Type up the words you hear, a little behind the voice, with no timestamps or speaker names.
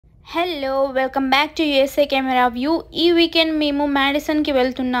Hello welcome back to USA camera view. ఈ weekend మేము మ్యాడిసన్కి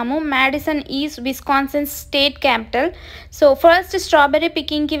వెళ్తున్నాము. Madison is Wisconsin state capital. So first strawberry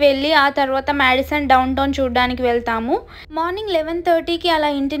పికింగ్కి వెళ్ళి ఆ తర్వాత మ్యాడిసన్ డౌన్ టౌన్ చూడడానికి వెళ్తాము. మార్నింగ్ 11:30కి అలా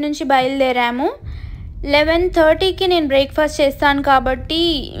ఇంటి నుంచి బయలుదేరాము. 11:30కి నేను బ్రేక్ఫాస్ట్ చేస్తాను కాబట్టి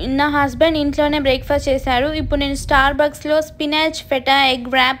నా హస్బెండ్ ఇంట్లోనే బ్రేక్ఫాస్ట్ చేశారు. ఇప్పుడు నేను star బక్స్లో spinach feta egg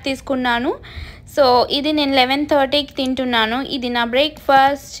rap తీసుకున్నాను. సో ఇది నేను 11:30కి తింటున్నాను. ఇది నా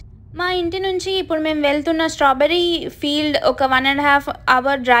బ్రేక్ఫాస్ట్. మా ఇంటి నుంచి ఇప్పుడు మేము వెళ్తున్న స్ట్రాబెర్రీ ఫీల్డ్ ఒక 1.5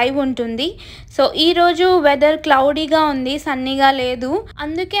 అవర్ డ్రైవ్ ఉంటుంది. సో ఈరోజు వెదర్ క్లౌడీగా ఉంది, సన్నీగా లేదు.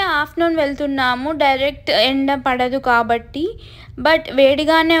 అందుకే ఆఫ్టర్నూన్ వెళ్తున్నాము. డైరెక్ట్ ఎండ పడదు కాబట్టి. బట్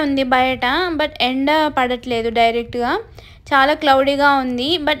వేడిగానే ఉంది బయట, బట్ ఎండ పడట్లేదు డైరెక్ట్గా. చాలా క్లౌడీగా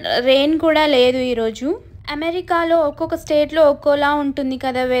ఉంది, బట్ రెయిన్ కూడా లేదు ఈరోజు. అమెరికాలో ఒక్కొక్క స్టేట్లో ఒక్కోలా ఉంటుంది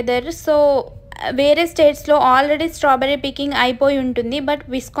కదా వెదర్. సో వేరే స్టేట్స్లో ఆల్రెడీ స్ట్రాబెర్రీ పికింగ్ అయిపోయి ఉంటుంది. బట్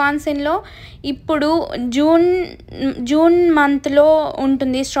విస్కాన్సిన్లో ఇప్పుడు జూన్ మంత్లో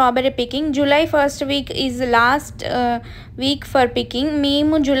ఉంటుంది strawberry picking. July first week is lost week for picking.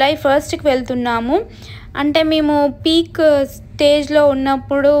 మేము జూలై 1కి వెళ్తున్నాము. అంటే మేము పీక్ స్టేజ్లో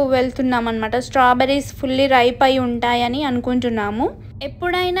ఉన్నప్పుడు వెళ్తున్నాం అనమాట. స్ట్రాబెర్రీస్ ఫుల్లీ రైప్ అయి ఉంటాయని అనుకుంటున్నాము.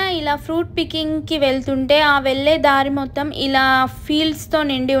 ఎప్పుడైనా ఇలా ఫ్రూట్ పికింగ్కి వెళ్తుంటే ఆ వెళ్ళే దారి మొత్తం ఇలా ఫీల్డ్స్తో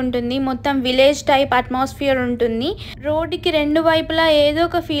నిండి ఉంటుంది. మొత్తం విలేజ్ టైప్ అట్మాస్ఫియర్ ఉంటుంది. రోడ్డుకి రెండు వైపులా ఏదో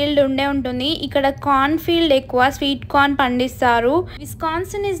ఒక ఫీల్డ్ ఉండే ఉంటుంది. ఇక్కడ కార్న్ ఫీల్డ్ ఎక్కువ, స్వీట్ కార్న్ పండిస్తారు.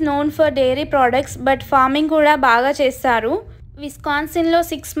 Wisconsin is known for dairy products, but farming కూడా బాగా చేస్తారు. విస్కాన్సిన్లో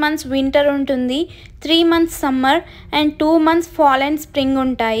 6 months వింటర్ ఉంటుంది, 3 months summer and 2 months fall and spring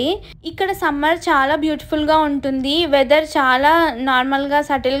ఉంటాయి. ఇక్కడ సమ్మర్ చాలా బ్యూటిఫుల్గా ఉంటుంది. వెదర్ చాలా నార్మల్గా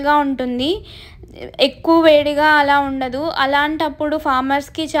సటిల్గా ఉంటుంది. ఎక్కువ వేడిగా అలా ఉండదు. అలాంటప్పుడు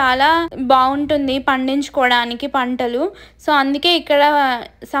ఫార్మర్స్కి చాలా బాగుంటుంది పండించుకోవడానికి పంటలు. సో అందుకే ఇక్కడ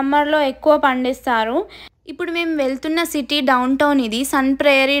సమ్మర్లో ఎక్కువ పండిస్తారు. ఇప్పుడు మేము వెళ్తున్న సిటీ డౌన్ టౌన్. ఇది సన్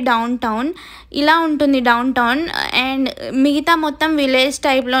ప్రేయరీ డౌన్ టౌన్. ఇలా ఉంటుంది డౌన్ టౌన్. అండ్ మిగతా మొత్తం విలేజ్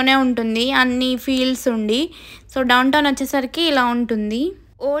టైప్లోనే ఉంటుంది, అన్ని ఫీల్డ్స్ ఉండి. సో డౌన్ టౌన్ వచ్చేసరికి ఇలా ఉంటుంది.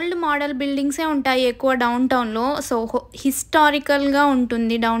 ఓల్డ్ మోడల్ బిల్డింగ్సే ఉంటాయి ఎక్కువ డౌన్ టౌన్లో. సో హిస్టారికల్గా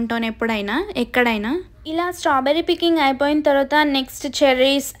ఉంటుంది డౌన్ టౌన్ ఎక్కడైనా. ఇలా స్ట్రాబెర్రీ పికింగ్ అయిపోయిన తర్వాత next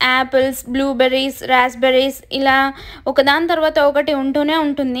cherries, apples, blueberries, raspberries ఇలా ఒకదాని తర్వాత ఒకటి ఉంటూనే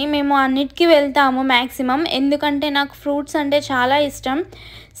ఉంటుంది. మేము అన్నిటికీ వెళ్తాము మ్యాక్సిమం, ఎందుకంటే నాకు ఫ్రూట్స్ అంటే చాలా ఇష్టం.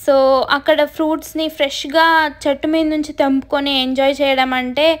 సో అక్కడ ఫ్రూట్స్ని ఫ్రెష్గా చెట్టు మీద నుంచి తెంపుకొని ఎంజాయ్ చేయడం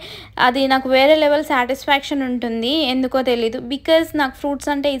అంటే అది నాకు వేరే లెవెల్ సాటిస్ఫాక్షన్ ఉంటుంది. ఎందుకో తెలీదు, బికాజ్ నాకు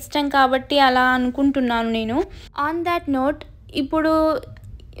ఫ్రూట్స్ అంటే ఇష్టం కాబట్టి అలా అనుకుంటున్నాను నేను. ఆన్ దాట్ నోట్, ఇప్పుడు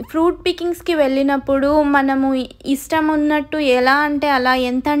ఫ్రూట్ పికింగ్స్కి వెళ్ళినప్పుడు మనము ఇష్టం ఉన్నట్టు ఎలా అంటే అలా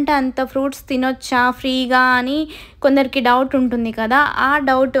ఎంత అంటే అంత ఫ్రూట్స్ తినొచ్చా ఫ్రీగా అని కొందరికి డౌట్ ఉంటుంది కదా. ఆ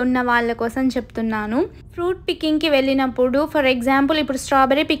డౌట్ ఉన్న వాళ్ళ కోసం చెప్తున్నాను. ఫ్రూట్ పికింగ్కి వెళ్ళినప్పుడు ఫర్ ఎగ్జాంపుల్ ఇప్పుడు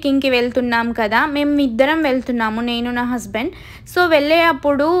స్ట్రాబెర్రీ పికింగ్కి వెళ్తున్నాం కదా, మేము ఇద్దరం వెళ్తున్నాము, నేను నా హస్బెండ్. సో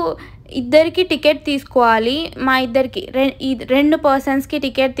వెళ్ళేటప్పుడు ఇద్దరికి టికెట్ తీసుకోవాలి. మా ఇద్దరికి 2 పర్సన్స్కి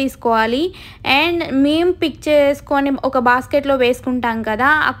టికెట్ తీసుకోవాలి. అండ్ మేము పిక్ చేసుకొని ఒక బాస్కెట్లో వేసుకుంటాం కదా,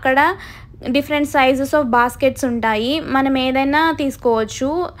 అక్కడ డిఫరెంట్ సైజెస్ ఆఫ్ బాస్కెట్స్ ఉంటాయి. మనం ఏదైనా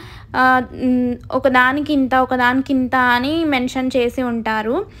తీసుకోవచ్చు. ఒకదానికి ఇంత అని మెన్షన్ చేసి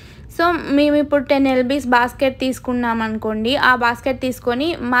ఉంటారు. సో మేము ఇప్పుడు 10 LBs బాస్కెట్ తీసుకున్నాం అనుకోండి. ఆ బాస్కెట్ తీసుకొని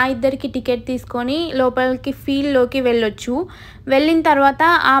మా ఇద్దరికి టికెట్ తీసుకొని లోపలికి ఫీల్డ్లోకి వెళ్ళొచ్చు. వెళ్ళిన తర్వాత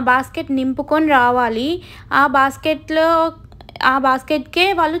ఆ బాస్కెట్ నింపుకొని రావాలి. ఆ బాస్కెట్కే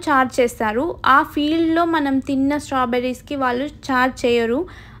వాళ్ళు ఛార్జ్ చేస్తారు. ఆ ఫీల్డ్లో మనం తిన్న స్ట్రాబెర్రీస్కి వాళ్ళు ఛార్జ్ చేయరు.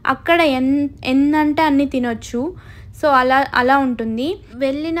 అక్కడ ఎన్నంటే అన్ని తినొచ్చు. సో అలా ఉంటుంది.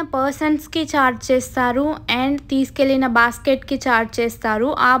 వెళ్ళిన పర్సన్స్కి ఛార్జ్ చేస్తారు అండ్ తీసుకెళ్ళిన బాస్కెట్కి ఛార్జ్ చేస్తారు.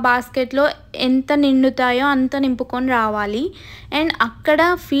 ఆ బాస్కెట్లో ఎంత నిండుతాయో అంత నింపుకొని రావాలి. అండ్ అక్కడ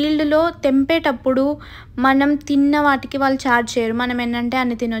ఫీల్డ్లో తెంపేటప్పుడు మనం తిన్న వాటికి వాళ్ళు ఛార్జ్ చేయరు. మనం ఏంటంటే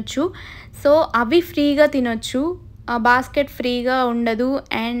అన్ని తినొచ్చు. సో అవి ఫ్రీగా తినొచ్చు, ఆ బాస్కెట్ ఫ్రీగా ఉండదు.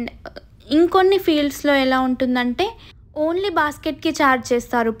 అండ్ ఇంకొన్ని ఫీల్డ్స్లో ఎలా ఉంటుందంటే ఓన్లీ బాస్కెట్కి ఛార్జ్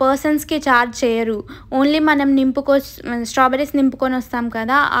చేస్తారు, పర్సన్స్కి ఛార్జ్ చేయరు. ఓన్లీ మనం స్ట్రాబెర్రీస్ నింపుకొని వస్తాం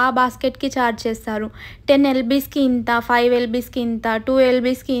కదా, ఆ బాస్కెట్కి ఛార్జ్ చేస్తారు. 10 LBsకి ఇంత, 5 LBsకి ఇంత, 2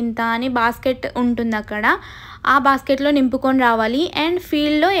 LBsకి ఇంత అని బాస్కెట్ ఉంటుంది అక్కడ. ఆ బాస్కెట్లో నింపుకొని రావాలి. అండ్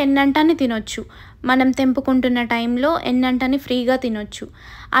ఫీల్డ్లో ఎన్నంటని తినొచ్చు. మనం తెంపుకుంటున్న టైంలో ఎన్నంటని ఫ్రీగా తినొచ్చు.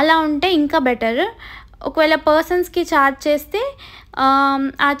 అలా ఉంటే ఇంకా బెటర్. ఒకవేళ పర్సన్స్కి ఛార్జ్ చేస్తే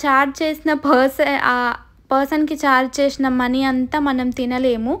ఆ ఛార్జ్ చేసిన పర్సన్కి ఛార్జ్ చేసిన మనీ అంతా మనం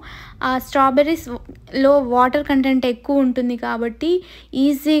తినలేము. ఆ స్ట్రాబెర్రీస్లో వాటర్ కంటెంట్ ఎక్కువ ఉంటుంది కాబట్టి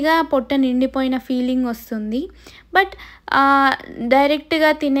ఈజీగా పొట్ట నిండిపోయిన ఫీలింగ్ వస్తుంది. బట్ డైరెక్ట్గా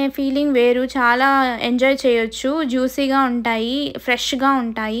తినే ఫీలింగ్ వేరు, చాలా ఎంజాయ్ చేయొచ్చు, జ్యూసీగా ఉంటాయి, ఫ్రెష్గా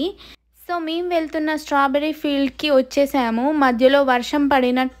ఉంటాయి. సో మేము వెళ్తున్న స్ట్రాబెర్రీ ఫీల్డ్కి వచ్చేసాము. మధ్యలో వర్షం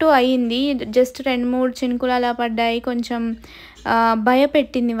పడినట్టు అయింది, జస్ట్ 2-3 చినుకులు అలా పడ్డాయి. కొంచెం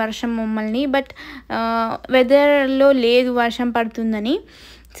భయపెట్టింది వర్షం మమ్మల్ని, బట్ వెదర్లో లేదు వర్షం పడుతుందని.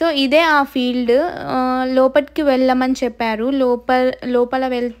 సో ఇదే ఆ ఫీల్డ్. లోపలికి వెళ్ళమని చెప్పారు. లోపల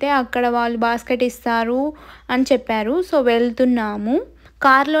వెళ్తే అక్కడ వాళ్ళు బాస్కెట్ ఇస్తారు అని చెప్పారు. సో వెళ్తున్నాము,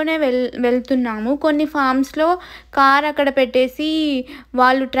 కార్లోనే వెళ్తున్నాము. కొన్ని ఫామ్స్లో కార్ అక్కడ పెట్టేసి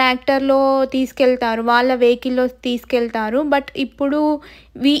వాళ్ళు ట్రాక్టర్లో తీసుకెళ్తారు, వాళ్ళ వెహికల్లో తీసుకెళ్తారు. బట్ ఇప్పుడు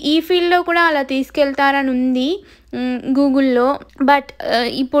ఈ ఫీల్డ్లో కూడా అలా తీసుకెళ్తారని ఉంది గూగుల్లో. బట్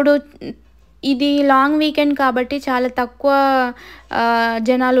ఇప్పుడు ఇది లాంగ్ వీకెండ్ కాబట్టి చాలా తక్కువ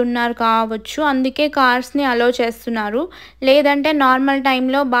జనాలు ఉన్నారు కావచ్చు, అందుకే కార్స్ని అలో చేస్తున్నారు. లేదంటే నార్మల్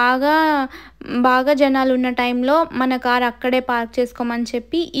టైంలో బాగా జనాలు ఉన్న టైంలో మన కార్ అక్కడే పార్క్ చేసుకోమని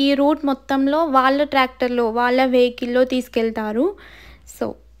చెప్పి ఈ రూట్ మొత్తంలో వాళ్ళ ట్రాక్టర్లో వాళ్ళ వెహికల్లో తీసుకెళ్తారు. సో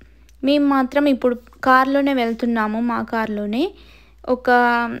మేము మాత్రం ఇప్పుడు కార్లోనే వెళ్తున్నాము, మా కార్లోనే. ఒక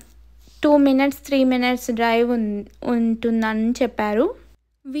 2-3 minutes డ్రైవ్ ఉంటుందని చెప్పారు.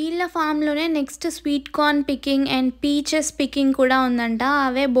 వీళ్ళ ఫామ్లోనే next sweet corn picking and peaches picking కూడా ఉందంట.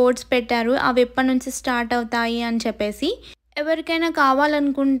 అవే బోర్డ్స్ పెట్టారు, అవి ఎప్పటి నుంచి స్టార్ట్ అవుతాయి అని చెప్పేసి. ఎవరికైనా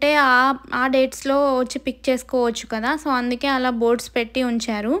కావాలనుకుంటే ఆ డేట్స్లో వచ్చి పిక్ చేసుకోవచ్చు కదా, సో అందుకే అలా బోర్డ్స్ పెట్టి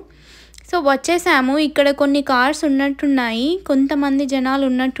ఉంచారు. సో వచ్చేసాము. ఇక్కడ కొన్ని కార్స్ ఉన్నట్టున్నాయి, కొంతమంది జనాలు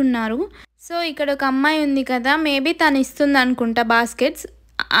ఉన్నట్టున్నారు. సో ఇక్కడ ఒక అమ్మాయి ఉంది కదా, మేబీ తను ఇస్తుంది అనుకుంటా బాస్కెట్స్.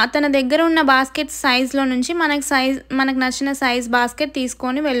 తన దగ్గర ఉన్న బాస్కెట్ సైజ్లో నుంచి మనకు నచ్చిన సైజ్ బాస్కెట్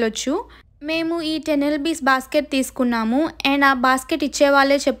తీసుకొని వెళ్ళొచ్చు. మేము ఈ 10 LBs బాస్కెట్ తీసుకున్నాము. అండ్ ఆ బాస్కెట్ ఇచ్చే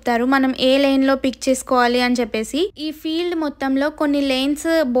వాళ్ళే చెప్తారు మనం ఏ లేన్లో పిక్ చేసుకోవాలి అని చెప్పేసి. ఈ ఫీల్డ్ మొత్తంలో కొన్ని లేన్స్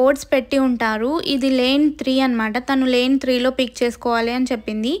బోర్డ్స్ పెట్టి ఉంటారు. ఇది లేన్ 3 అనమాట. తను లేన్ 3లో పిక్ చేసుకోవాలి అని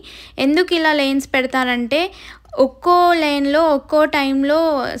చెప్పింది. ఎందుకు ఇలా లేన్స్ పెడతారంటే ఒక్కో లైన్లో ఒక్కో టైంలో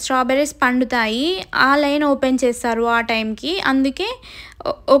స్ట్రాబెర్రీస్ పండుతాయి, ఆ లైన్ ఓపెన్ చేస్తారు ఆ టైంకి. అందుకే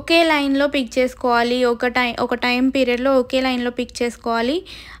ఒకే లైన్లో పిక్ చేసుకోవాలి, ఒక టైం పీరియడ్లో ఒకే లైన్లో పిక్ చేసుకోవాలి,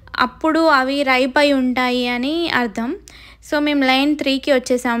 అప్పుడు అవి రైప్ అయి ఉంటాయి అని అర్థం. సో మేము లైన్ 3కి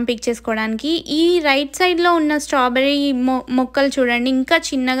వచ్చేసాము పిక్ చేసుకోవడానికి. ఈ రైట్ సైడ్లో ఉన్న స్ట్రాబెర్రీ మొక్కలు చూడండి, ఇంకా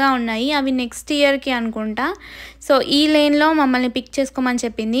చిన్నగా ఉన్నాయి, అవి నెక్స్ట్ ఇయర్కి అనుకుంటా. సో ఈ లేన్లో మమ్మల్ని పిక్ చేసుకోమని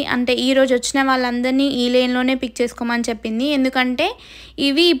చెప్పింది. అంటే ఈరోజు వచ్చిన వాళ్ళందరినీ ఈ లేన్లోనే పిక్ చేసుకోమని చెప్పింది, ఎందుకంటే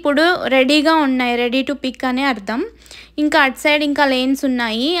ఇవి ఇప్పుడు రెడీగా ఉన్నాయి, రెడీ టు పిక్ అనే అర్థం. ఇంకా అటు సైడ్ ఇంకా లేన్స్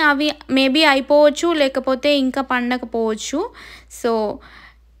ఉన్నాయి, అవి మేబీ అయిపోవచ్చు, లేకపోతే ఇంకా పండకపోవచ్చు. సో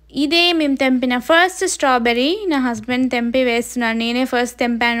ఇదే మేము తెంపిన ఫస్ట్ స్ట్రాబెర్రీ. నా హస్బెండ్ తెంపి వేస్తున్నాడు, నేనే ఫస్ట్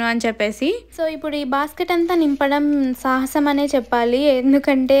తెంపాను అని చెప్పేసి. సో ఇప్పుడు ఈ బాస్కెట్ అంతా నింపడం సాహసం అనే చెప్పాలి,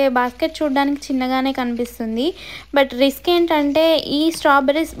 ఎందుకంటే బాస్కెట్ చూడడానికి చిన్నగానే కనిపిస్తుంది. బట్ రిస్క్ ఏంటంటే ఈ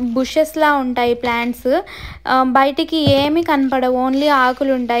స్ట్రాబెర్రీస్ బుషెస్లా ఉంటాయి ప్లాంట్స్, బయటికి ఏమీ కనపడవు, ఓన్లీ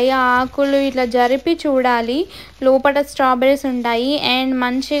ఆకులు ఉంటాయి. ఆ ఆకులు ఇట్లా జరిపి చూడాలి, లోపల స్ట్రాబెర్రీస్ ఉంటాయి. అండ్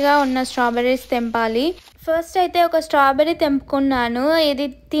మంచిగా ఉన్న స్ట్రాబెర్రీస్ తెంపాలి. ఫస్ట్ అయితే ఒక స్ట్రాబెర్రీ తెంపుకున్నాను, ఇది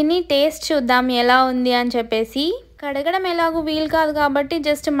తిని టేస్ట్ చూద్దాం ఎలా ఉంది అని చెప్పేసి. కడగడం ఎలాగో వీలు కాదు కాబట్టి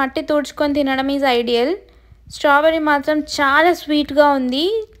జస్ట్ మట్టి తుడుచుకొని తినడం ఈజ్ ఐడియల్. స్ట్రాబెర్రీ మాత్రం చాలా స్వీట్గా ఉంది.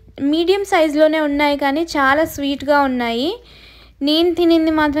 మీడియం సైజులోనే ఉన్నాయి కానీ చాలా స్వీట్గా ఉన్నాయి. నేను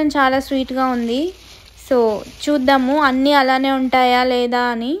తినింది మాత్రం చాలా స్వీట్గా ఉంది. సో చూద్దాము అన్నీ అలానే ఉంటాయా లేదా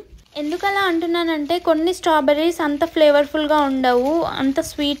అని. ఎందుకు అలా అంటున్నానంటే కొన్ని స్ట్రాబెర్రీస్ అంత ఫ్లేవర్ఫుల్గా ఉండవు, అంత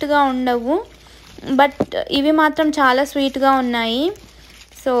స్వీట్గా ఉండవు, బట్ ఇవి మాత్రం చాలా స్వీట్గా ఉన్నాయి.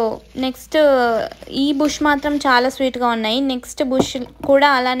 సో నెక్స్ట్ ఈ బుష్ మాత్రం చాలా స్వీట్గా ఉన్నాయి, నెక్స్ట్ బుష్ కూడా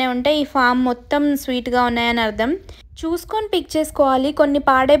అలానే ఉంటాయి. ఈ ఫామ్ మొత్తం స్వీట్గా ఉన్నాయని అర్థం. చూసుకొని పిక్ చేసుకోవాలి, కొన్ని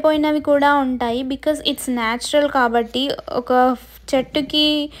పాడైపోయినవి కూడా ఉంటాయి, బికాజ్ ఇట్స్ న్యాచురల్ కాబట్టి. ఒక చెట్టుకి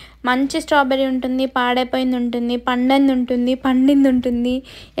మంచి స్ట్రాబెర్రీ ఉంటుంది, పాడైపోయింది ఉంటుంది, పండింది ఉంటుంది,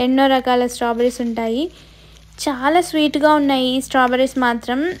 ఎన్నో రకాల స్ట్రాబెర్రీస్ ఉంటాయి. చాలా స్వీట్గా ఉన్నాయి ఈ స్ట్రాబెర్రీస్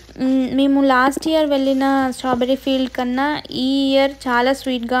మాత్రం. మేము లాస్ట్ ఇయర్ వెళ్ళిన స్ట్రాబెర్రీ ఫీల్డ్ కన్నా ఈ ఇయర్ చాలా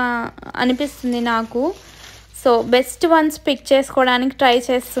స్వీట్గా అనిపిస్తుంది నాకు. సో బెస్ట్ వన్స్ పిక్ చేసుకోవడానికి ట్రై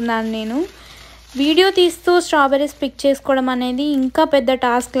చేస్తున్నాను నేను. వీడియో తీస్తూ స్ట్రాబెర్రీస్ పిక్ చేసుకోవడం అనేది ఇంకా పెద్ద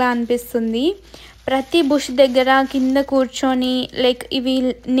టాస్క్లా అనిపిస్తుంది. ప్రతి బుష్ దగ్గర కింద కూర్చొని, లైక్ ఇవి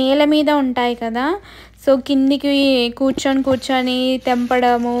నేల మీద ఉంటాయి కదా, సో కిందికి కూర్చొని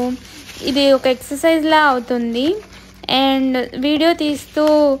తెంపడము, ఇది ఒక ఎక్సర్సైజ్లా అవుతుంది. అండ్ వీడియో తీస్తూ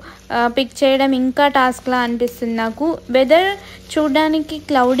పిక్ చేయడం ఇంకా టాస్క్లా అనిపిస్తుంది నాకు. వెదర్ చూడడానికి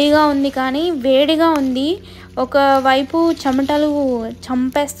క్లౌడీగా ఉంది కానీ వేడిగా ఉంది. ఒకవైపు చెమటలు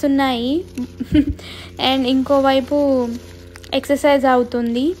చంపేస్తున్నాయి అండ్ ఇంకోవైపు ఎక్సర్సైజ్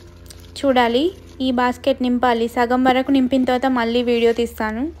అవుతుంది. చూడాలి. ఈ బాస్కెట్ నింపాలి. సగం వరకు నింపిన తర్వాత మళ్ళీ వీడియో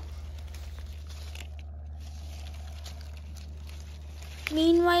తీస్తాను.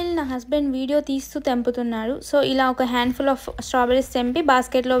 మీన్వైల్ నా హస్బెండ్ వీడియో తీస్తూ తెంపుతున్నాడు. సో ఇలా ఒక హ్యాండ్ఫుల్ ఆఫ్ స్ట్రాబెరీస్ తెంపి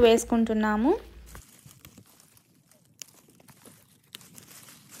బాస్కెట్లో వేసుకుంటున్నాము.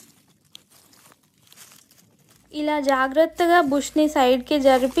 ఇలా జాగ్రత్తగా బుష్ని సైడ్కి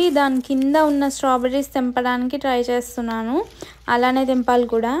జరిపి దాని కింద ఉన్న స్ట్రాబెర్రీస్ తెంపడానికి ట్రై చేస్తున్నాను. అలానే తెంపాలి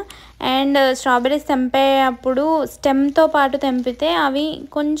కూడా. అండ్ స్ట్రాబెర్రీస్ తెంపేటప్పుడు స్టెమ్తో పాటు తెంపితే అవి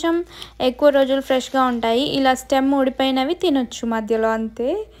కొంచెం ఎక్కువ రోజులు ఫ్రెష్గా ఉంటాయి. ఇలా స్టెమ్ ఊడిపోయినవి తినొచ్చు మధ్యలో, అంతే.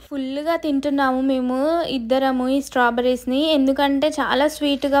 ఫుల్గా తింటున్నాము మేము ఇద్దరము ఈ స్ట్రాబెర్రీస్ని, ఎందుకంటే చాలా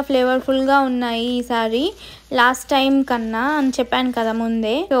స్వీట్గా ఫ్లేవర్ఫుల్గా ఉన్నాయి ఈసారి లాస్ట్ టైం కన్నా అని చెప్పాను కదా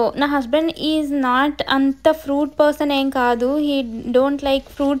ముందే. సో నా హస్బెండ్ ఈజ్ నాట్ అంత ఫ్రూట్ పర్సన్ ఏం కాదు. హీ డోంట్ లైక్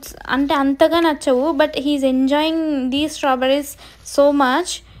ఫ్రూట్స్, అంటే అంతగా నచ్చవు, బట్ హీఈస్ ఎంజాయింగ్ దీ strawberries so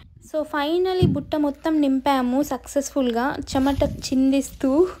much. So finally బుట్ట మొత్తం నింపాము సక్సెస్ఫుల్గా, చెమట చిందిస్తూ.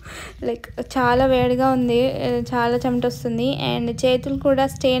 లైక్ చాలా వేడిగా ఉంది, చాలా చెమట వస్తుంది అండ్ చేతులు కూడా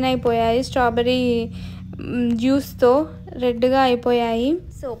స్టెయిన్ అయిపోయాయి స్ట్రాబెర్రీ జ్యూస్తో, రెడ్గా అయిపోయాయి.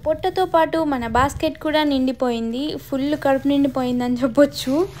 సో పొట్టతో పాటు మన బాస్కెట్ కూడా నిండిపోయింది, ఫుల్ కడుపు నిండిపోయిందని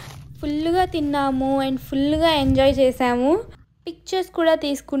చెప్పొచ్చు. ఫుల్గా తిన్నాము అండ్ ఫుల్గా ఎంజాయ్ చేసాము. పిక్చర్స్ కూడా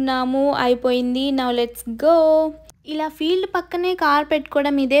తీసుకున్నాము, అయిపోయింది. Now let's go. ఇలా ఫీల్డ్ పక్కనే కార్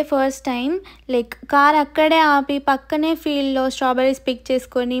పెట్టుకోవడం ఇదే ఫస్ట్ టైం. లైక్ కార్ అక్కడే ఆపి పక్కనే ఫీల్డ్లో స్ట్రాబెర్రీస్ పిక్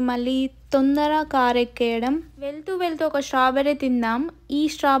చేసుకొని మళ్ళీ తొందర కార్ ఎక్కేయడం. వెళ్తూ వెళ్తూ ఒక స్ట్రాబెర్రీ తిందాం. ఈ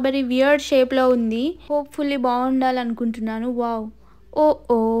స్ట్రాబెర్రీ వియర్డ్ షేప్లో ఉంది, హోప్ఫుల్లీ బాగుండాలనుకుంటున్నాను. వావ్,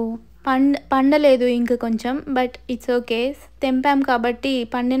 ఓ పండలేదు ఇంకా కొంచెం, బట్ ఇట్స్ ఓకే. తెంపాం కాబట్టి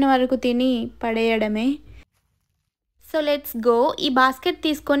పండిన వరకు తిని పడేయడమే. So let's go. ఈ బాస్కెట్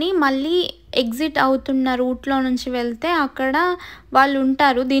తీసుకొని మళ్ళీ ఎగ్జిట్ అవుతున్న రూట్లో నుంచి వెళ్తే అక్కడ వాళ్ళు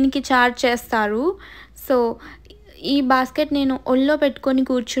ఉంటారు, దీనికి ఛార్జ్ చేస్తారు. సో ఈ బాస్కెట్ నేను ఒళ్ళో పెట్టుకొని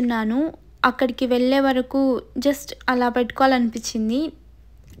కూర్చున్నాను. అక్కడికి వెళ్ళే వరకు జస్ట్ అలా పెట్టుకోవాలనిపించింది.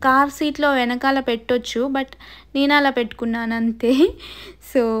 కార్ సీట్లో వెనకాల పెట్టొచ్చు, బట్ నేను అలా పెట్టుకున్నాను అంతే.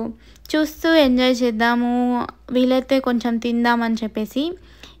 సో చూస్తూ ఎంజాయ్ చేద్దాము, వీలైతే కొంచెం తిందామని చెప్పేసి.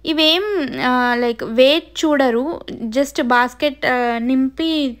 ఇవేం లైక్ వెయిట్ చూడరు, జస్ట్ బాస్కెట్ నింపి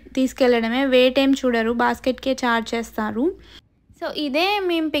తీసుకెళ్ళడమే, వెయిట్ ఏం చూడరు, బాస్కెట్కే ఛార్జ్ చేస్తారు. సో ఇదే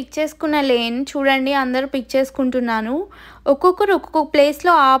మేము పిక్ చేసుకున్న లేన్ చూడండి, అందరూ పిక్ చేసుకుంటున్నాను. ఒక్కొక్కరు ఒక్కొక్క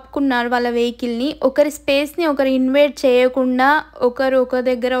ప్లేస్లో ఆపుకున్నారు వాళ్ళ వెహికల్ని. ఒకరి స్పేస్ని ఒకరు ఇన్వైట్ చేయకుండా ఒకరు ఒక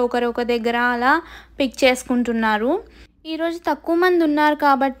దగ్గర అలా పిక్ చేసుకుంటున్నారు. ఈరోజు తక్కువ మంది ఉన్నారు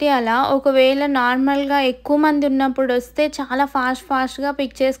కాబట్టి అలా, ఒకవేళ నార్మల్గా ఎక్కువ మంది ఉన్నప్పుడు వస్తే చాలా ఫాస్ట్గా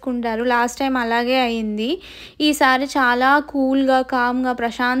పిక్ చేసుకుంటారు. లాస్ట్ టైం అలాగే అయింది. ఈసారి చాలా కూల్గా, కామ్గా,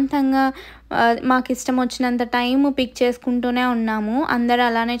 ప్రశాంతంగా మాకు ఇష్టం వచ్చినంత టైం పిక్ చేసుకుంటూనే ఉన్నాము. అందరూ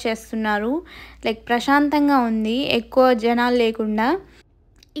అలానే చేస్తున్నారు. లైక్ ప్రశాంతంగా ఉంది, ఎక్కువ జనాలు లేకుండా.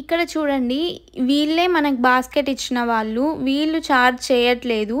 ఇక్కడ చూడండి, వీళ్ళే మనకు బాస్కెట్ ఇచ్చిన వాళ్ళు, వీళ్ళు ఛార్జ్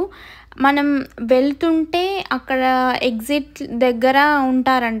చేయట్లేదు. మనం వెళ్తుంటే అక్కడ ఎగ్జిట్ దగ్గర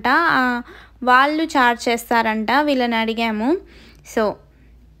ఉంటారంట, వాళ్ళు ఛార్జ్ చేస్తారంట. వీళ్ళని అడిగాము. సో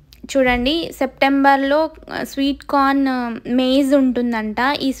చూడండి, సెప్టెంబర్లో స్వీట్ కార్న్ మేజ్ ఉంటుందంట.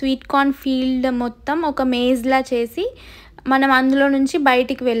 ఈ స్వీట్ కార్న్ ఫీల్డ్ మొత్తం ఒక మేజ్లా చేసి మనం అందులో నుంచి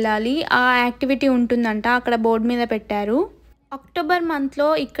బయటికి వెళ్ళాలి. ఆ యాక్టివిటీ ఉంటుందంట, అక్కడ బోర్డు మీద పెట్టారు. అక్టోబర్ మంత్లో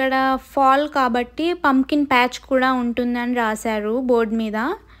ఇక్కడ ఫాల్ కాబట్టి పంకిన్ ప్యాచ్ కూడా ఉంటుందని రాశారు బోర్డు మీద.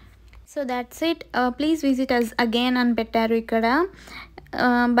 So that's it, please visit us again అని పెట్టారు ఇక్కడ.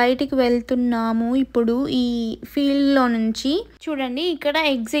 బయటికి వెళ్తున్నాము ఇప్పుడు ఈ ఫీల్డ్లో నుంచి. చూడండి, ఇక్కడ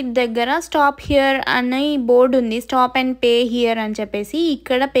ఎగ్జిట్ దగ్గర స్టాప్ హియర్ అనే బోర్డు ఉంది, స్టాప్ అండ్ పే హియర్ అని చెప్పేసి.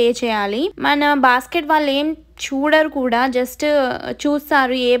 ఇక్కడ పే చేయాలి. మన బాస్కెట్ వాళ్ళు ఏం చూడరు కూడా, జస్ట్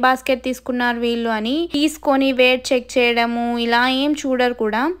చూస్తారు ఏ బాస్కెట్ తీసుకున్నారు వీళ్ళు అని. తీసుకొని వెయిట్ చెక్ చేయడము ఇలా ఏం చూడరు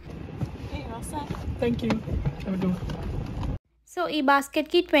కూడా. సో ఈ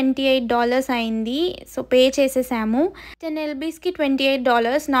బాస్కెట్కి $28 అయింది. సో పే చేసేసాము. 10 LBస్కి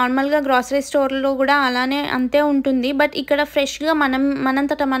 $28. నార్మల్గా గ్రాసరీ స్టోర్లో కూడా అలానే అంతే ఉంటుంది, బట్ ఇక్కడ ఫ్రెష్గా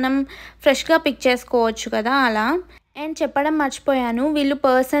మనంతటా మనం ఫ్రెష్గా పిక్ చేసుకోవచ్చు కదా అలా. అండ్ చెప్పడం మర్చిపోయాను, వీళ్ళు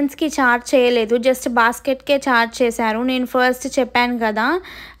పర్సన్స్కి ఛార్జ్ చేయలేదు, జస్ట్ బాస్కెట్కే ఛార్జ్ చేశారు. నేను ఫస్ట్ చెప్పాను కదా,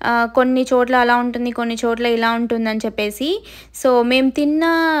 కొన్ని చోట్ల అలా ఉంటుంది, కొన్ని చోట్ల ఇలా ఉంటుందని చెప్పేసి. సో మేము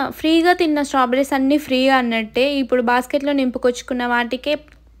ఫ్రీగా తిన్న స్ట్రాబెరీస్ అన్నీ ఫ్రీగా అన్నట్టే. ఇప్పుడు బాస్కెట్లో నింపుకొచ్చుకున్న వాటికే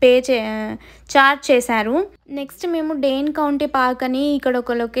చార్జ్ చేశారు. నెక్స్ట్ మేము డేన్ కౌంటీ పార్క్ అని ఇక్కడ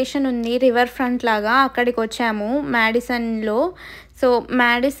ఒక లొకేషన్ ఉంది రివర్ ఫ్రంట్ లాగా, అక్కడికి వచ్చాము మ్యాడిసన్లో. సో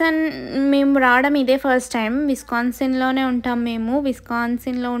మ్యాడిసన్ మేము రావడం ఇదే ఫస్ట్ టైం. విస్కాన్సిన్లోనే ఉంటాం మేము.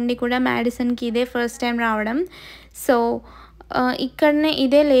 విస్కాన్సిన్లో ఉండి కూడా మ్యాడిసన్కి ఇదే ఫస్ట్ టైం రావడం. సో ఇక్కడనే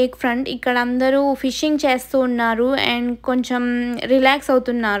ఇదే లేక్ ఫ్రంట్. ఇక్కడ అందరూ ఫిషింగ్ చేస్తూ ఉన్నారు అండ్ కొంచెం రిలాక్స్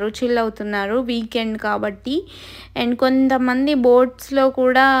అవుతున్నారు, చిల్ అవుతున్నారు వీకెండ్ కాబట్టి. అండ్ కొంతమంది బోట్స్లో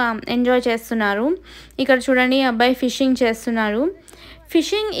కూడా ఎంజాయ్ చేస్తున్నారు. ఇక్కడ చూడండి అబ్బాయి ఫిషింగ్ చేస్తున్నారు.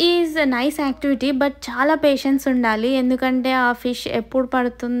 Fishing is nice activity, but చాలా పేషెన్స్ ఉండాలి. ఎందుకంటే ఆ ఫిష్ ఎప్పుడు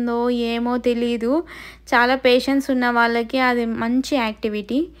పడుతుందో ఏమో తెలీదు. చాలా పేషెన్స్ ఉన్న వాళ్ళకి అది మంచి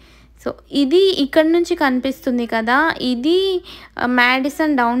యాక్టివిటీ. సో ఇది ఇక్కడ నుంచి కనిపిస్తుంది కదా, ఇది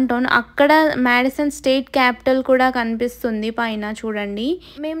మ్యాడిసన్ డౌన్ టౌన్. అక్కడ మ్యాడిసన్ స్టేట్ క్యాపిటల్ కూడా కనిపిస్తుంది పైన చూడండి.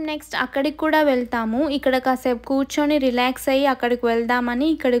 మేము నెక్స్ట్ అక్కడికి కూడా వెళ్తాము. ఇక్కడ కాసేపు కూర్చొని రిలాక్స్ అయ్యి అక్కడికి వెళ్దామని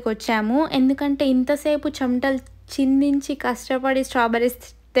ఇక్కడికి వచ్చాము. ఎందుకంటే ఇంతసేపు చెమటలు చిందించి కష్టపడి స్ట్రాబెర్రీస్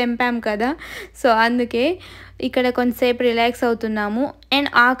తెంపాం కదా, సో అందుకే ఇక్కడ కొంతసేపు రిలాక్స్ అవుతున్నాము.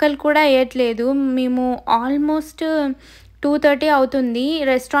 అండ్ ఆకలి కూడా వేయట్లేదు. మేము ఆల్మోస్ట్ 2:30 అవుతుంది.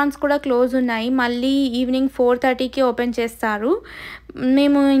 రెస్టారెంట్స్ కూడా క్లోజ్ ఉన్నాయి. మళ్ళీ ఈవినింగ్ 4:30కి ఓపెన్ చేస్తారు.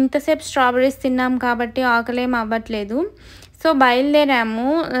 మేము ఇంతసేపు స్ట్రాబెర్రీస్ తిన్నాం కాబట్టి ఆకలేం అవ్వట్లేదు. సో బయలుదేరాము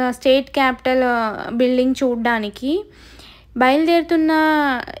స్టేట్ క్యాపిటల్ బిల్డింగ్ చూడడానికి. బయలుదేరుతున్న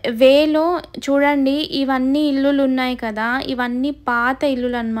వేలో చూడండి ఇవన్నీ ఇల్లులు ఉన్నాయి కదా, ఇవన్నీ పాత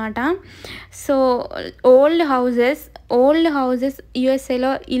ఇల్లులు అన్నమాట. సో ఓల్డ్ హౌజెస్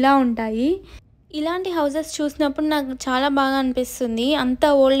యుఎస్ఏలో ఇలా ఉంటాయి. ఇలాంటి హౌజెస్ చూసినప్పుడు నాకు చాలా బాగా అనిపిస్తుంది. అంత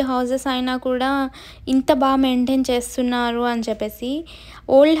ఓల్డ్ హౌజెస్ అయినా కూడా ఇంత బాగా మెయింటైన్ చేస్తున్నారు అని చెప్పేసి.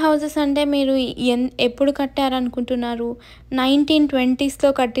 ఓల్డ్ హౌజెస్ అంటే మీరు ఎప్పుడు కట్టారనుకుంటున్నారు?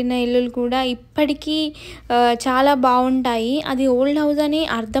 1920sలో కట్టిన ఇల్లులు కూడా ఇప్పటికీ చాలా బాగుంటాయి. అది ఓల్డ్ హౌస్ అని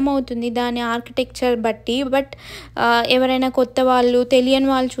అర్థమవుతుంది దాని ఆర్కిటెక్చర్ బట్టి. బట్ ఎవరైనా కొత్త వాళ్ళు తెలియని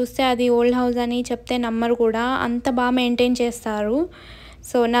వాళ్ళు చూస్తే అది ఓల్డ్ హౌస్ అని చెప్తే నమ్మరు కూడా, అంత బాగా మెయింటైన్ చేస్తారు.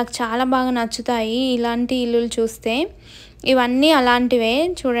 సో నాకు చాలా బాగా నచ్చుతాయి ఇలాంటి ఇల్లులు చూస్తే. ఇవన్నీ అలాంటివే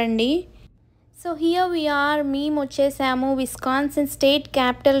చూడండి. సో హియర్ వి ఆర్, మేము వచ్చేసాము విస్కాన్సిన్ స్టేట్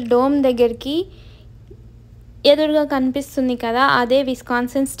క్యాపిటల్ డోమ్ దగ్గరికి. ఎదురుగా కనిపిస్తుంది కదా అదే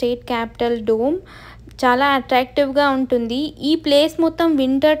విస్కాన్సిన్ స్టేట్ క్యాపిటల్ డోమ్. చాలా అట్రాక్టివ్గా ఉంటుంది. ఈ ప్లేస్ మొత్తం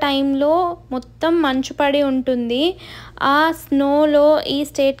వింటర్ టైంలో మొత్తం మంచు పడి ఉంటుంది. ఆ స్నోలో ఈ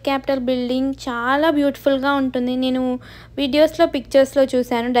స్టేట్ క్యాపిటల్ బిల్డింగ్ చాలా బ్యూటిఫుల్గా ఉంటుంది. నేను వీడియోస్లో పిక్చర్స్లో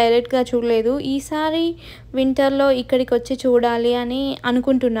చూశాను, డైరెక్ట్గా చూడలేదు. ఈసారి వింటర్లో ఇక్కడికి వచ్చి చూడాలి అని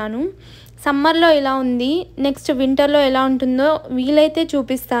అనుకుంటున్నాను. సమ్మర్లో ఇలా ఉంది, నెక్స్ట్ వింటర్లో ఎలా ఉంటుందో వీలైతే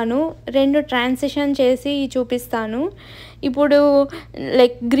చూపిస్తాను. 2 ట్రాన్సిషన్ చేసి చూపిస్తాను. ఇప్పుడు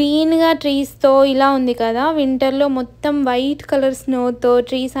లైక్ గ్రీన్గా ట్రీస్తో ఇలా ఉంది కదా, వింటర్లో మొత్తం వైట్ కలర్ స్నోతో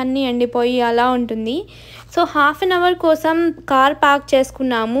ట్రీస్ అన్నీ ఎండిపోయి అలా ఉంటుంది. సో ½ అన్ అవర్ కోసం కార్ పార్క్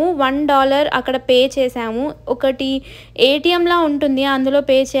చేసుకున్నాము. $1 అక్కడ పే చేసాము. ఒకటి ఏటీఎంలా ఉంటుంది, అందులో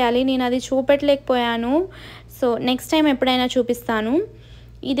పే చేయాలి. నేను అది చూపెట్టలేకపోయాను. సో నెక్స్ట్ టైం ఎప్పుడైనా చూపిస్తాను.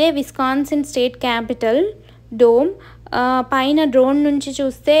 ఇదే విస్కాన్సిన్ స్టేట్ క్యాపిటల్ డోమ్. పైన డ్రోన్ నుంచి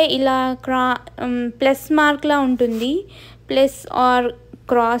చూస్తే ఇలా ప్లస్ మార్క్లా ఉంటుంది, ప్లస్ ఆర్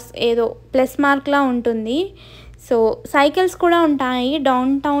క్రాస్ ఏదో ప్లస్ మార్క్లా ఉంటుంది. సో సైకిల్స్ కూడా ఉంటాయి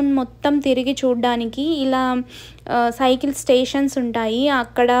డౌన్ టౌన్ మొత్తం తిరిగి చూడడానికి. ఇలా సైకిల్ స్టేషన్స్ ఉంటాయి,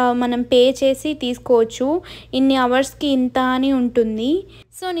 అక్కడ మనం పే చేసి తీసుకోవచ్చు. ఇన్ని అవర్స్కి ఇంత అని ఉంటుంది.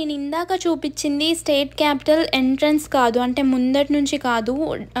 సో నేను ఇందాక చూపించింది స్టేట్ క్యాపిటల్ ఎంట్రన్స్ కాదు, అంటే ముందటి నుంచి కాదు,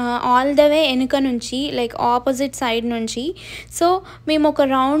 ఆల్ ద వే వెనుక నుంచి, లైక్ ఆపోజిట్ సైడ్ నుంచి. సో మేము ఒక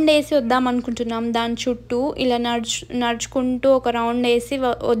రౌండ్ వేసి వద్దాం అనుకుంటున్నాం. దాని చుట్టూ ఇలా నడుచుకుంటూ ఒక రౌండ్ వేసి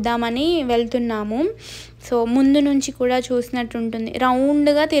వద్దామని వెళ్తున్నాము. సో ముందు నుంచి కూడా చూసినట్టు ఉంటుంది,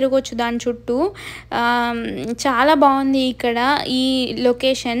 రౌండ్గా తిరగొచ్చు దాని చుట్టూ. చాలా బాగుంది ఇక్కడ ఈ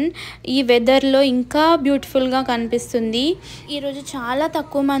లొకేషన్. ఈ వెదర్లో ఇంకా బ్యూటిఫుల్గా కనిపిస్తుంది. ఈరోజు చాలా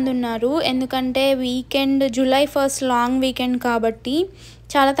తక్కువ మంది ఉన్నారు, ఎందుకంటే weekend July 1st long weekend కాబట్టి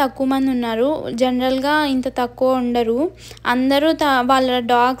చాలా తక్కువ మంది ఉన్నారు. జనరల్గా ఇంత తక్కువ ఉండరు. అందరూ వాళ్ళ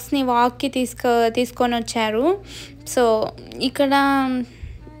డాగ్స్ని వాక్కి తీసుకొని వచ్చారు. సో ఇక్కడ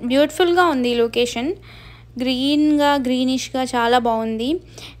బ్యూటిఫుల్గా ఉంది ఈ లొకేషన్, గ్రీనిష్గా చాలా బాగుంది.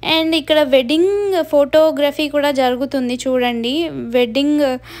 అండ్ ఇక్కడ వెడ్డింగ్ ఫోటోగ్రఫీ కూడా జరుగుతుంది చూడండి. వెడ్డింగ్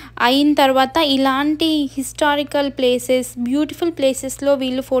అయిన తర్వాత ఇలాంటి హిస్టారికల్ ప్లేసెస్, బ్యూటిఫుల్ ప్లేసెస్లో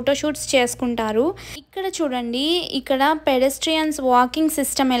వీళ్ళు ఫోటోషూట్స్ చేసుకుంటారు. ఇక్కడ చూడండి, ఇక్కడ పెడెస్ట్రియన్స్ వాకింగ్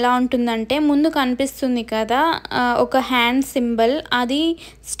సిస్టమ్ ఎలా ఉంటుందంటే ముందు కనిపిస్తుంది కదా ఒక హ్యాండ్ సింబల్, అది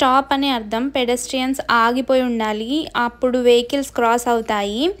స్టాప్ అని అర్థం. పెడెస్ట్రియన్స్ ఆగిపోయి ఉండాలి, అప్పుడు వెహికల్స్ క్రాస్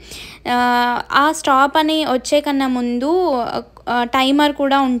అవుతాయి. ఆ స్టాప్ అని వచ్చే కన్నా ముందు టైమర్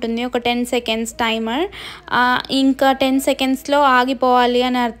కూడా ఉంటుంది, ఒక 10 సెకండ్స్ టైమర్. ఇంకా 10 సెకండ్స్లో ఆగిపోవాలి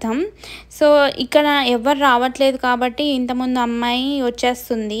అని అర్థం. సో ఇక్కడ ఎవరు రావట్లేదు కాబట్టి ఇంతకుముందు అమ్మాయి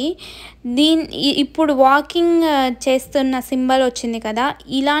వచ్చేస్తుంది. ఇప్పుడు వాకింగ్ చేస్తున్న సింబల్ వచ్చింది కదా,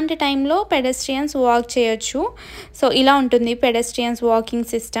 ఇలాంటి టైంలో పెడెస్ట్రియన్స్ వాక్ చేయొచ్చు. సో ఇలా ఉంటుంది పెడెస్ట్రియన్స్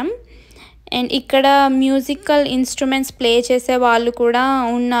వాకింగ్ సిస్టమ్. అండ్ ఇక్కడ మ్యూజికల్ ఇన్స్ట్రుమెంట్స్ ప్లే చేసే వాళ్ళు కూడా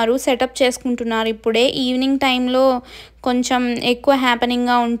ఉన్నారు, సెటప్ చేసుకుంటున్నారు. ఇప్పుడే ఈవినింగ్ టైంలో కొంచెం ఎక్కువ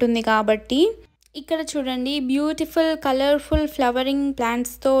హ్యాపెనింగ్గా ఉంటుంది కాబట్టి. ఇక్కడ చూడండి, బ్యూటిఫుల్ కలర్ఫుల్ ఫ్లవరింగ్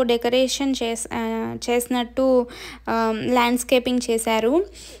ప్లాంట్స్తో డెకరేషన్ చేసినట్టు ల్యాండ్స్కేపింగ్ చేశారు.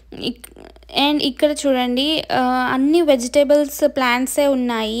 అండ్ ఇక్కడ చూడండి, అన్ని వెజిటేబుల్స్ ప్లాంట్సే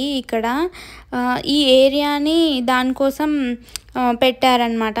ఉన్నాయి ఇక్కడ. ఈ ఏరియాని దానికోసం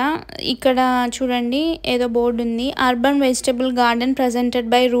పెట్టారనమాట. ఇక్కడ చూడండి ఏదో బోర్డు ఉంది, urban vegetable garden presented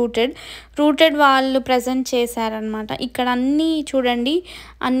by rooted వాళ్ళు ప్రజెంట్ చేశారనమాట. ఇక్కడ అన్నీ చూడండి,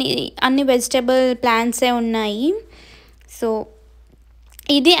 అన్ని వెజిటబుల్ ప్లాంట్సే ఉన్నాయి. సో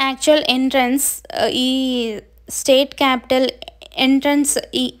ఇది యాక్చువల్ ఎంట్రన్స్, ఈ స్టేట్ క్యాపిటల్ ఎంట్రన్స్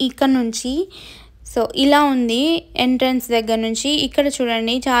ఇక్కడ నుంచి. సో ఇలా ఉంది ఎంట్రన్స్ దగ్గర నుంచి. ఇక్కడ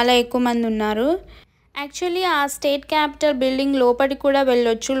చూడండి చాలా ఎక్కువ మంది ఉన్నారు. యాక్చువల్లీ ఆ స్టేట్ క్యాపిటల్ బిల్డింగ్ లోపలికి కూడా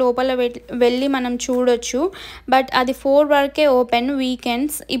వెళ్ళొచ్చు, లోపల వెళ్ళి మనం చూడొచ్చు. బట్ అది 4 వరకే ఓపెన్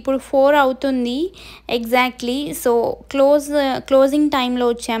వీకెండ్స్. ఇప్పుడు 4 అవుతుంది ఎగ్జాక్ట్లీ. సో క్లోజింగ్ టైంలో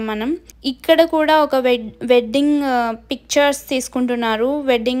వచ్చాం మనం. ఇక్కడ కూడా ఒక వెడ్డింగ్ పిక్చర్స్ తీసుకుంటున్నారు,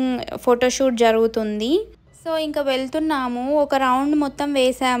 వెడ్డింగ్ ఫోటోషూట్ జరుగుతుంది. సో ఇంకా వెళ్తున్నాము, ఒక రౌండ్ మొత్తం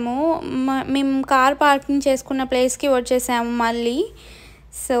వేసాము. మేము కార్ పార్కింగ్ చేసుకున్న ప్లేస్కి వచ్చేసాము మళ్ళీ.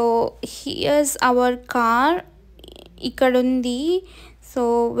 సో హియర్స్ అవర్ కార్ ఇక్కడ ఉంది. సో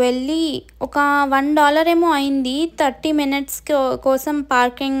వెళ్ళి ఒక $1 ఏమో అయింది, 30 minutes కోసం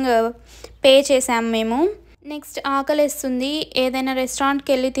పార్కింగ్ పే చేసాము మేము. నెక్స్ట్ ఆకలిస్తుంది, ఏదైనా రెస్టారెంట్కి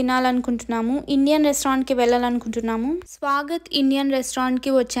వెళ్ళి తినాలనుకుంటున్నాము. ఇండియన్ రెస్టారెంట్కి వెళ్ళాలనుకుంటున్నాము. స్వాగత్ ఇండియన్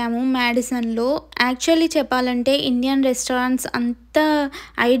రెస్టారెంట్కి వచ్చాము మ్యాడిసన్లో. యాక్చువల్లీ చెప్పాలంటే ఇండియన్ రెస్టారెంట్స్ అంత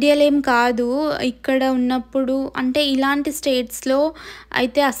ఐడియల్ ఏం కాదు ఇక్కడ ఉన్నప్పుడు. అంటే ఇలాంటి స్టేట్స్లో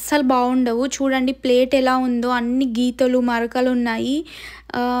అయితే అస్సలు బాగుండవు. చూడండి ప్లేట్ ఎలా ఉందో, అన్ని గీతలు మరకలు ఉన్నాయి.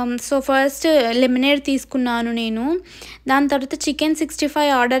 సో ఫస్ట్ లెమనేడ్ తీసుకున్నాను నేను. దాని తర్వాత చికెన్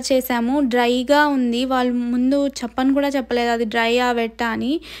 65 ఆర్డర్ చేసాము. డ్రైగా ఉంది, వాళ్ళు ముందు చెప్పని కూడా చెప్పలేదు అది డ్రైయా వెట్టా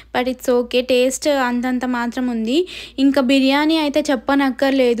అని. బట్ ఇట్స్ ఓకే, టేస్ట్ అంతంత మాత్రం ఉంది. ఇంకా బిర్యానీ అయితే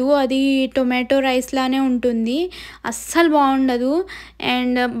చెప్పనక్కర్లేదు, అది టొమాటో రైస్ లానే ఉంటుంది, అస్సలు బాగుండదు.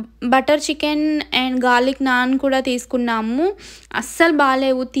 And butter chicken and garlic non కూడా తీసుకున్నాము, అస్సలు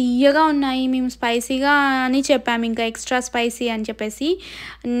బాగాలేవు, తీయగా ఉన్నాయి. మేము స్పైసీగా అని చెప్పాము, ఇంకా ఎక్స్ట్రా స్పైసీ అని చెప్పేసి.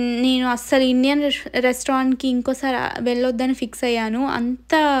 నేను అస్సలు ఇండియన్ రెస్టారెంట్కి ఇంకోసారి వెళ్ళొద్దని ఫిక్స్ అయ్యాను.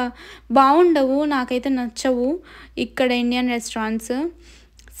 అంత బాగుండవు, నాకైతే నచ్చవు ఇక్కడ ఇండియన్ రెస్టారెంట్స్.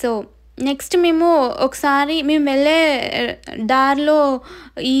 సో నెక్స్ట్ మేము వెళ్ళే దారిలో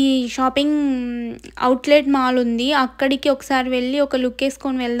ఈ షాపింగ్ అవుట్లెట్ మాల్ ఉంది, అక్కడికి ఒకసారి వెళ్ళి ఒక లుక్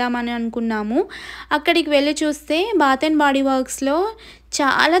వేసుకొని వెళ్దామని అనుకున్నాము. అక్కడికి వెళ్ళి చూస్తే బాత్ అండ్ బాడీ వర్క్స్లో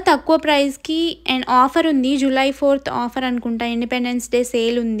చాలా తక్కువ ప్రైస్కి అండ్ ఆఫర్ ఉంది, July 4th ఆఫర్ అనుకుంటా, ఇండిపెండెన్స్ డే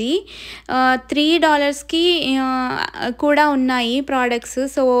సేల్ ఉంది. $3కి కూడా ఉన్నాయి ప్రోడక్ట్స్.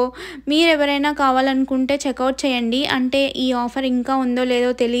 సో మీరు ఎవరైనా కావాలనుకుంటే చెక్అవుట్ చేయండి. అంటే ఈ ఆఫర్ ఇంకా ఉందో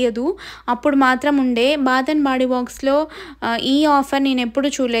లేదో తెలియదు, అప్పుడు మాత్రం ఉండే. బాత్ అండ్ బాడీ వర్క్స్లో ఈ ఆఫర్ నేను ఎప్పుడు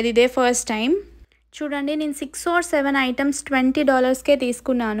చూడలేదు, ఇదే ఫస్ట్ టైం. చూడండి నేను 6 or 7 ఐటమ్స్ $20కే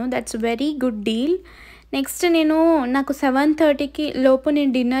తీసుకున్నాను. That's very good deal. Next నాకు 7:30కి లోపు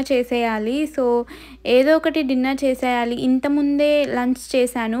నేను డిన్నర్ చేసేయాలి. సో ఏదో ఒకటి డిన్నర్ చేసేయాలి. ఇంతకుముందే లంచ్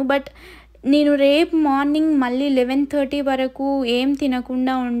చేశాను, బట్ నేను రేపు మార్నింగ్ మళ్ళీ 11:30 వరకు ఏం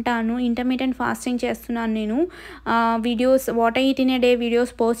తినకుండా ఉంటాను. ఇంటర్మీడియట్ ఫాస్టింగ్ చేస్తున్నాను నేను. Videos what I eat in a day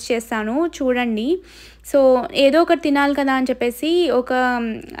videos post చేస్తాను చూడండి. సో ఏదో ఒకటి తినాలి కదా అని చెప్పేసి ఒక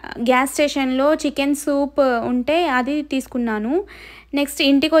గ్యాస్ స్టేషన్లో చికెన్ సూప్ ఉంటే అది తీసుకున్నాను. నెక్స్ట్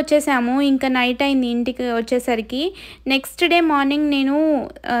ఇంటికి వచ్చేసాము, ఇంకా నైట్ అయింది ఇంటికి వచ్చేసరికి. నెక్స్ట్ డే మార్నింగ్ నేను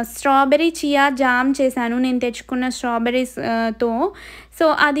స్ట్రాబెర్రీ చియా జామ్ చేశాను, నేను తెచ్చుకున్న స్ట్రాబెర్రీస్తో. సో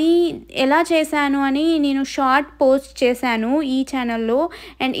అది ఎలా చేశాను అని నేను షార్ట్ పోస్ట్ చేశాను ఈ ఛానల్లో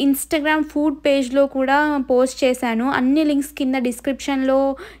అండ్ ఇన్స్టాగ్రామ్ ఫుడ్ పేజ్లో కూడా పోస్ట్ చేశాను. అన్ని లింక్స్ కింద డిస్క్రిప్షన్లో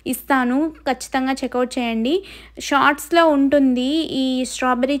ఇస్తాను, ఖచ్చితంగా చెక్అవుట్ చేయండి. షార్ట్స్లో ఉంటుంది ఈ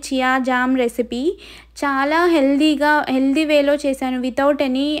స్ట్రాబెర్రీ చియా జామ్ రెసిపీ. చాలా హెల్దీ వేలో చేశాను, without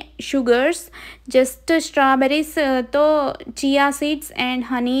any sugars, just స్ట్రాబెర్రీస్తో chia seeds and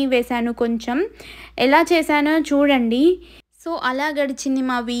honey వేశాను కొంచెం. ఎలా చేశానో చూడండి. సో అలా గడిచింది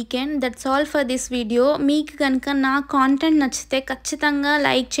మా weekend. That's all for this video. మీకు కనుక నా కాంటెంట్ నచ్చితే ఖచ్చితంగా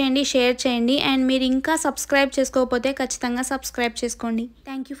లైక్ చేయండి, షేర్ చేయండి. అండ్ మీరు ఇంకా సబ్స్క్రైబ్ చేసుకోకపోతే ఖచ్చితంగా సబ్స్క్రైబ్ చేసుకోండి.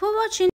 Thank you for watching.